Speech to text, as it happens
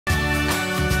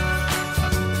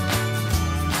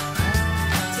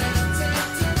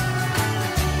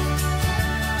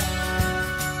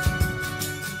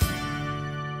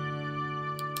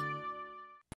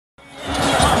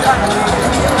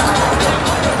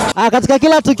Katika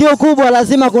kila tukio kubwa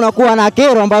lazima kuna kuwa na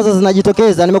kero ambazo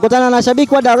zinajitokeza. Nimekutana na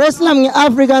shabiki wa Dar es Salaam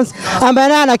Africans ambaye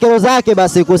naye ana kero zake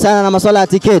basi kuhusiana na masuala ya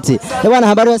tiketi. Bwana,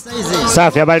 habari za hizi?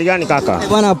 Safi, habari gani kaka?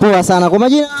 Bwana, poa sana. Kwa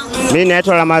majina? Mimi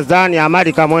naitwa Ramadhani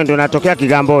Amadi Kamwendo, natokea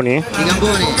Kigamboni.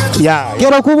 Kigamboni. Yeah.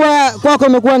 Kero kubwa kwako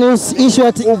imekuwa ni issue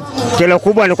ya kero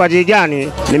kubwa ni kwa ajili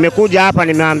gani? Nimekuja hapa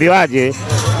nimeambiwaje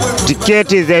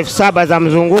tiketi za 7,000 za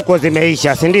mzunguko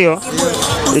zimeisha, si ndio?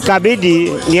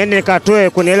 Ikabidi niende nikatoe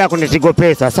kwenye hela kwenye Tigo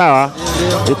Pesa, sawa?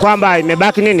 Ni kwamba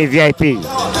imebaki nini VIP.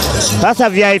 Sasa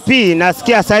VIP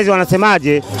nasikia saizi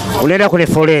wanasemaje unaenda kwenye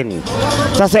foleni.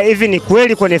 Sasa hivi ni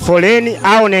kweli kwenye foleni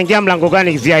au unaingia mlango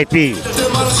gani VIP?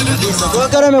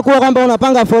 Kero imekuwa kwamba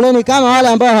unapanga foleni kama wale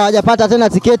ambao hawajapata tena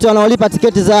tiketi wanaolipa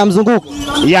tiketi za mzunguko.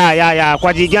 Ya.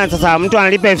 Kwa ajili gani sasa mtu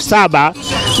analipa 7,000,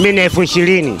 mimi ni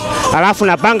 20,000. Alafu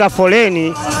napanga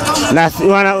foleni na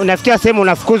unafikia sehemu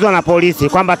unafukuzwa na polisi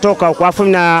kwamba toka huko afu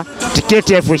na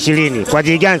tiketi 20,000. Kwa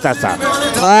ajili gani sasa?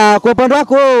 Kwa upande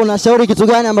wako unashauri kitu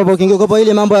gani ambapo kingekopa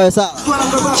ili mambo yawe sawa?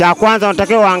 Cha kwanza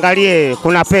unatakiwa uangalie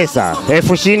kuna pesa.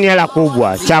 20,000 hela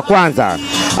kubwa. Cha kwanza.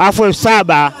 Afu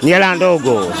 7,000 ni hela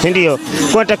ndogo, si ndio?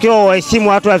 Kwa unatakiwa waheshimu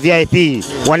watu wa VIP.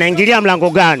 Wanaingilia mlango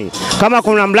gani? Kama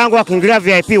kuna mlango wa kuingilia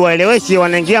VIP waeleweshe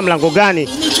wanaingia mlango gani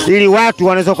ili watu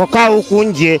wanaweza kukaa huku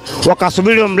nje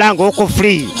wakasubiri mlango huko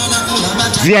free.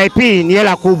 VIP ni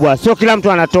hela kubwa, sio kila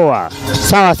mtu anatoa.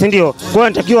 Sawa, si ndio? Kwa hiyo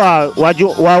natakiwa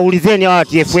waulizeni hawa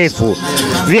TFF.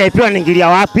 VIP wanaingilia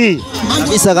wapi?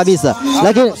 Kabisa.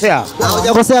 Lakini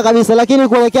hujakosea kabisa, lakini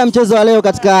kuelekea mchezo wa leo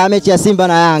katika mechi ya Simba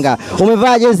na Yanga,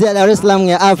 umevaa jezi ya Dar es Salaam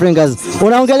ya Africans.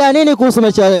 Unaongelea nini kuhusu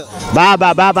mechi ya leo?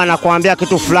 Baba nakuambia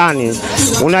kitu fulani.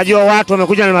 Unajua watu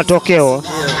wamekuja na matokeo.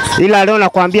 Ila leo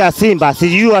nakuambia Simba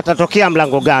sijui atatokea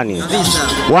mlango gani.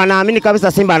 Wanaamini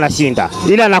kabisa Simba anashinda.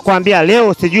 Ila nakuambia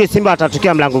leo sijui Simba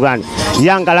atatokea mlango gani.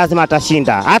 Yanga lazima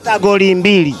atashinda. Hata goli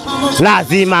 2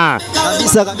 lazima.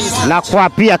 Kabisa. Na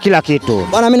kuapia kila kitu.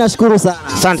 Bwana, mimi nashukuru sana.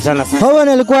 Asante sana. Huyo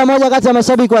nilikuwa mmoja kati ya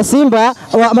mashabiki wa Simba,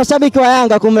 mashabiki wa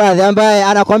Yanga kumradhi, ambaye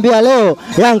anakuambia leo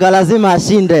Yanga lazima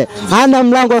ashinde. Hana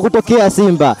mlango wa kutokea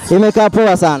Simba. Imekaa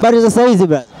poa sana. Habari za saizi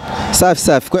brother?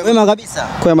 Safi. Kwema kabisa.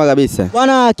 Kwema kabisa.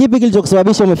 Bwana, kipi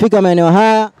kilichokusababisha umefika maeneo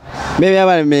haya? Mimi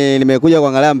hapa nimekuja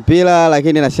kuangalia mpira,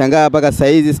 lakini nashangaa mpaka saa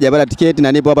hizi sijapata tiketi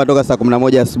na nipo hapa toka saa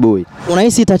 11 asubuhi.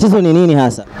 Unahisi tatizo ni nini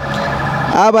hasa?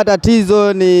 Hapa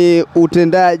tatizo ni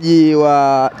utendaji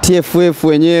wa TFF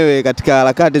wenyewe katika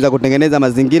harakati za kutengeneza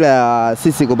mazingira ya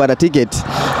sisi kupata tiketi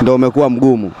ndio umekuwa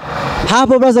mgumu.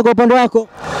 Hapo brother, kwa upande wako?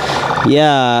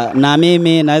 Na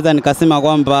mimi naweza nikasema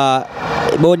kwamba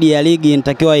bodi ya ligi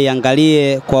inatakiwa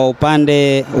iangalie kwa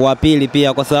upande wa pili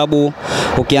pia, kwa sababu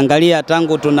ukiangalia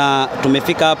tangu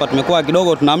tumefika hapa tumekuwa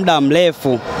kidogo tuna muda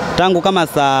mrefu tangu kama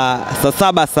saa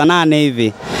 7 saa 8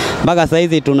 hivi mpaka saa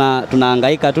hizi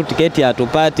tunahangaika tu, tiketi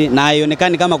hatupati na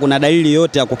haionekani kama kuna dalili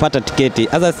yote ya kupata tiketi.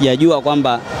 Sasa sijajua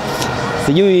kwamba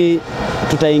sijui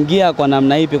tutaingia kwa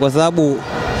namna ipi, kwa sababu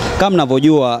kama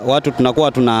mnavyojua watu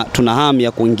tunakuwa tuna hamu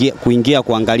ya kuingia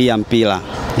kuangalia mpira.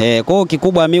 Kwa hiyo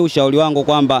kikubwa mimi ushauri wangu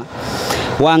kwamba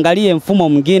waangalie mfumo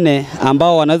mwingine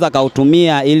ambao wanaweza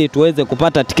kautumia ili tuweze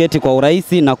kupata tiketi kwa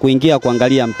urahisi na kuingia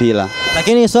kuangalia mpira.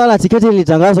 Lakini swala la tiketi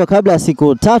lilitangazwa kabla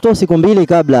siku 3 siku 2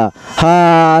 kabla.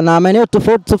 Na maeneo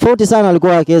tofauti sana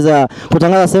walikuwa wakiweza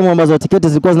kutangaza sehemu ambazo tiketi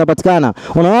zilikuwa zinapatikana.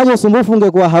 Unawaje usumbufu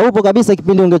ungekuwa haupo kabisa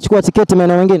kipindi ungechukua tiketi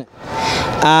maeneo mengine?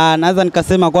 Naweza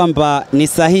nikasema kwamba ni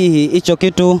sahihi, hicho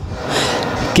kitu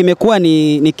kimekuwa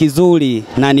ni kizuri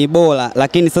na ni bora,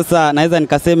 lakini sasa naweza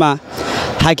nikasema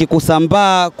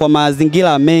hakikusambaa kwa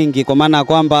mazingira mengi, kwa maana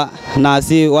kwamba na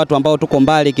si watu ambao tuko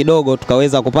mbali kidogo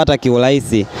tukaweza kupata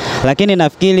kiurahisi. Lakini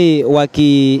nafikiri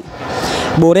wakiboresha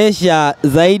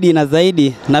zaidi na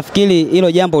zaidi, nafikiri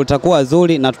hilo jambo litakuwa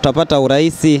zuri na tutapata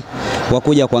urahisi wa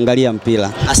kuja kuangalia mpira.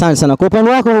 Asante sana. Kwa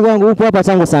upande wako ndugu yangu, upo hapa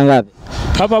tangu saa ngapi?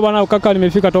 Hapa bwana kaka,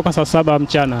 nimefika toka saa 7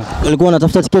 mchana. Ulikuwa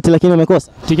unatafuta tiketi lakini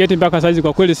umekosa? Tiketi mpaka saizi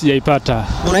kwa kweli sijaipata.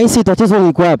 Unahisi tatizo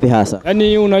liko wapi hasa?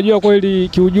 Yaani unajua kweli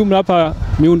kiujumla hapa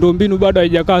miundombinu bado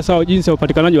haijakaa sawa jinsi ya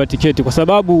upatikanaji wa tiketi, kwa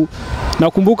sababu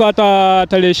nakumbuka hata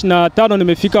tarehe 25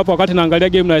 nimefika hapo wakati naangalia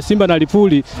game na Simba na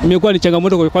Lipuli, imekuwa ni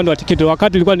changamoto kwa upande wa tiketi,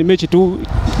 wakati ilikuwa ni mechi tu,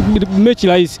 mechi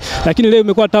rahisi, lakini leo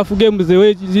imekuwa tough game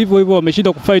hivyo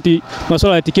wameshinda kufight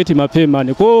masuala ya tiketi mapema.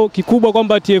 Kwa hiyo kikubwa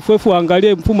kwamba TFF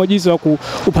waangalie mfumo jinsi wa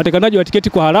upatikanaji wa tiketi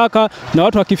kwa haraka, na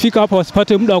watu wakifika hapa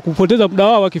wasipate muda wa kupoteza muda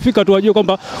wao, wakifika tu wajue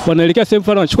kwamba wanaelekea sehemu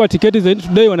fulani, wanachukua tiketi za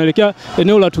today wanaelekea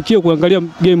eneo la tukio kuangalia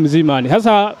game nzima.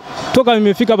 Sasa toka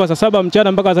nimefika hapa saa 7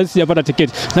 mchana mpaka sasa sijapata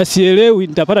tiketi na sielewi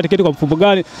nitapata tiketi kwa mfumo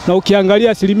gani, na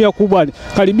ukiangalia asilimia kubwa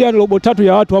karibia robo 3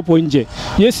 ya watu hapo nje.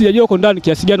 Sijajua kwa ndani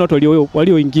kiasi gani watu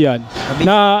walioingia.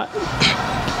 Na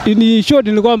ni short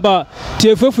ni kwamba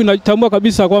TFF inatambua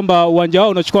kabisa kwamba uwanja wao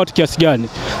unachukua watu kiasi gani.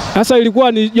 Sasa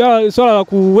ilikuwa ni swala la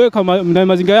kuweka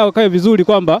mazingira yao kae vizuri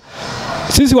kwamba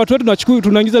sisi watu wetu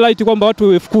tunaingiza light kwamba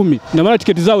watu 10,000. Ina maana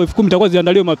tiketi zao 10,000 itakuwa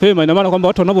ziandaliwe mapema. Ina maana kwamba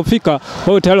watu wanapofika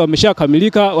wao tayari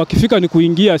wameshakamilika, wakifika ni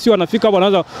kuingia, sio wanafika hapo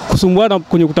wanaanza kusumbuana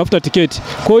kwenye kutafuta tiketi.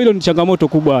 Kwa hiyo hilo ni changamoto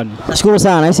kubwa yani. Nashukuru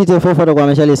sana. TFF watakuwa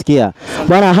wameshalisikia.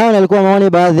 Bwana, hao nilikuwa maoni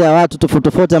baadhi ya watu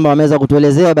tofauti ambao wameweza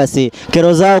kutuelezea basi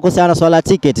kero zao kuhusiana na swala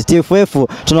tiketi. TFF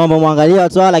tunaomba muangalie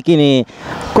watoa, lakini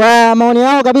kwa maoni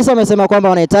yao kabisa wamesema kwamba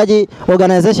wanahitaji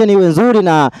organization iwe nzuri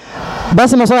na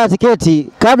basi masuala ya tiketi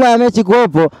kabla ya mechi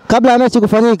kuwepo, kabla ya mechi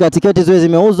kufanyika, tiketi ziwe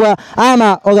zimeuzwa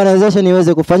ama organization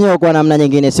iweze kufanywa kwa namna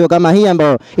nyingine, sio kama hii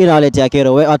ambayo inawaletea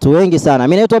kero watu wengi sana.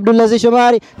 Mimi naitwa Abdulaziz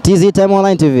Shomari, TZ Time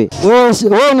Online TV.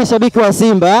 Wewe ni shabiki wa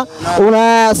Simba,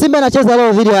 Simba inacheza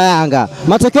leo dhidi ya Yanga.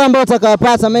 Matokeo ambayo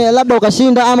utakayopata labda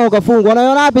ukashinda ama ukafungwa,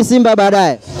 unaona wapi Simba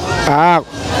baadaye?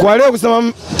 Kwa leo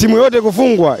kusema timu yote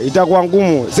kufungwa itakuwa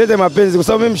ngumu. Sete mapenzi kwa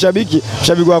sababu mimi mshabiki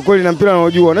wa kweli na mpira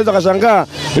naojua. Unaweza kashangaa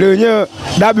leo wenyewe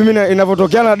dabi mimi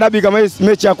inavyotokeana dabi kama hii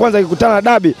mechi ya kwanza ikikutana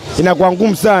dabi inakuwa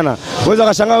ngumu sana. Unaweza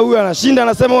kashangaa huyu anashinda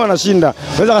anasema huyu anashinda.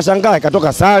 Unaweza kashangaa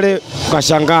ikatoka sare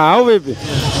ukashangaa au vipi?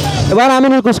 Bwana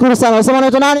mimi nikushukuru sana. Unasema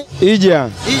unaitwa nani? Ija.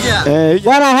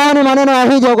 Bwana haya ni maneno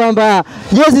ya Hija kwamba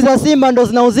jezi za Simba ndo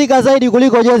zinauzika zaidi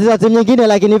kuliko jezi za timu nyingine,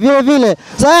 lakini vile vile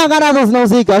Yanga nazo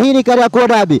zinauzika. Hii ni Kariakoo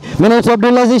Derby. Mimi naitwa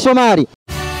Abdulaziz Shomari.